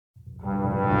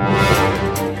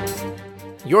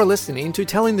You're listening to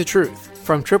Telling the Truth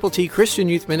from Triple T Christian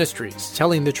Youth Ministries,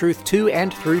 telling the truth to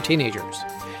and through teenagers.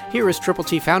 Here is Triple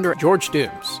T founder George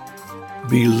Dooms.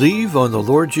 Believe on the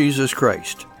Lord Jesus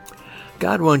Christ.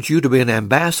 God wants you to be an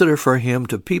ambassador for Him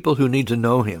to people who need to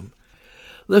know Him.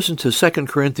 Listen to 2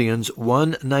 Corinthians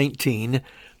 1:19,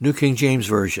 New King James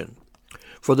Version.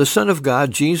 For the Son of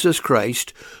God, Jesus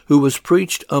Christ, who was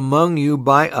preached among you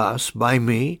by us, by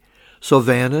me,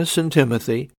 Silvanus and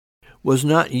Timothy, was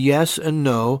not yes and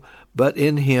no, but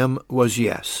in Him was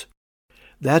yes.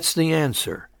 That's the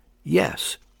answer.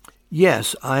 Yes.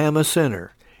 Yes, I am a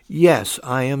sinner. Yes,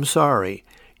 I am sorry.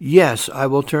 Yes, I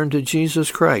will turn to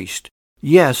Jesus Christ.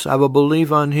 Yes, I will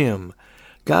believe on Him.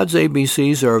 God's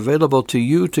ABCs are available to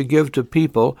you to give to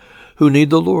people who need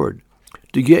the Lord.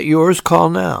 To get yours, call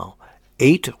now.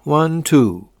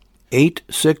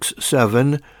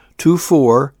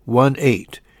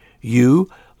 812-867-2418.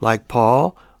 You, like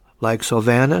Paul, like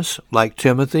Silvanus, like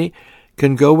Timothy,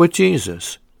 can go with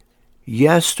Jesus.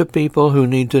 Yes to people who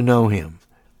need to know Him.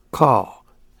 Call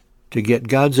to get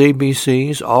God's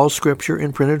ABCs, all Scripture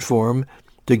in printed form,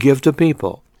 to give to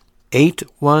people.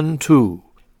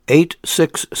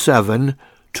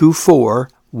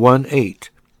 812-867-2418.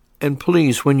 And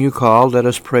please, when you call, let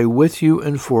us pray with you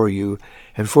and for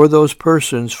those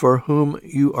persons for whom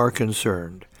you are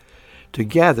concerned.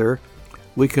 Together,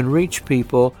 we can reach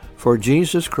people for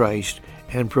Jesus Christ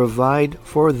and provide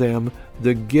for them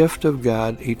the gift of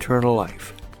God, eternal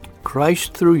life.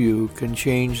 Christ through you can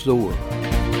change the world.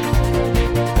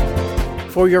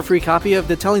 For your free copy of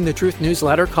the Telling the Truth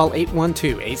newsletter, call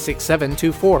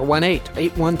 812-867-2418,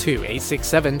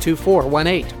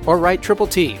 812-867-2418, or write Triple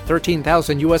T,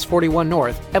 13,000 U.S. 41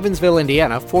 North, Evansville,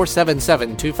 Indiana,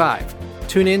 47725.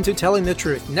 Tune in to Telling the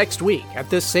Truth next week at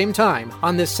this same time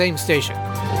on this same station.